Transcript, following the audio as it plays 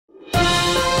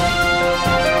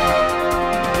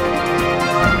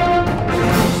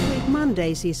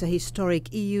Monday sees a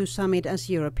historic EU summit as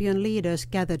European leaders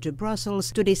gather to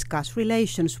Brussels to discuss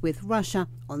relations with Russia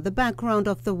on the background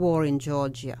of the war in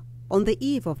Georgia. On the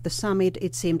eve of the summit,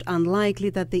 it seemed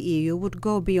unlikely that the EU would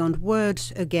go beyond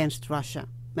words against Russia.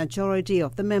 Majority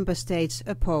of the member states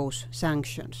oppose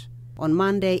sanctions. On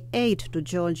Monday, aid to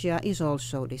Georgia is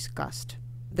also discussed.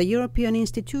 The European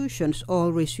institutions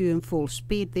all resume full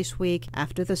speed this week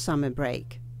after the summer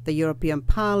break. The European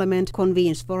Parliament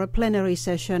convenes for a plenary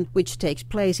session which takes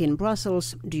place in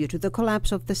Brussels due to the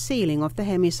collapse of the ceiling of the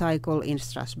hemicycle in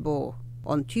Strasbourg.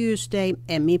 On Tuesday,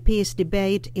 MEPs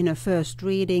debate in a first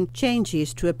reading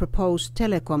changes to a proposed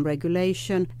telecom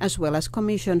regulation as well as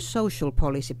Commission's social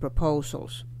policy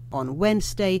proposals. On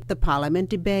Wednesday, the Parliament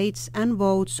debates and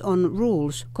votes on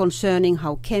rules concerning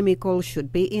how chemicals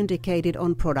should be indicated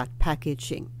on product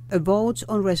packaging. A vote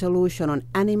on resolution on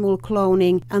animal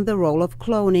cloning and the role of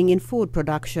cloning in food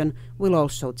production will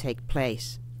also take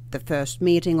place. The first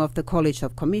meeting of the College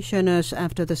of Commissioners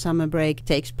after the summer break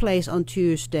takes place on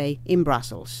Tuesday in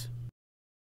Brussels.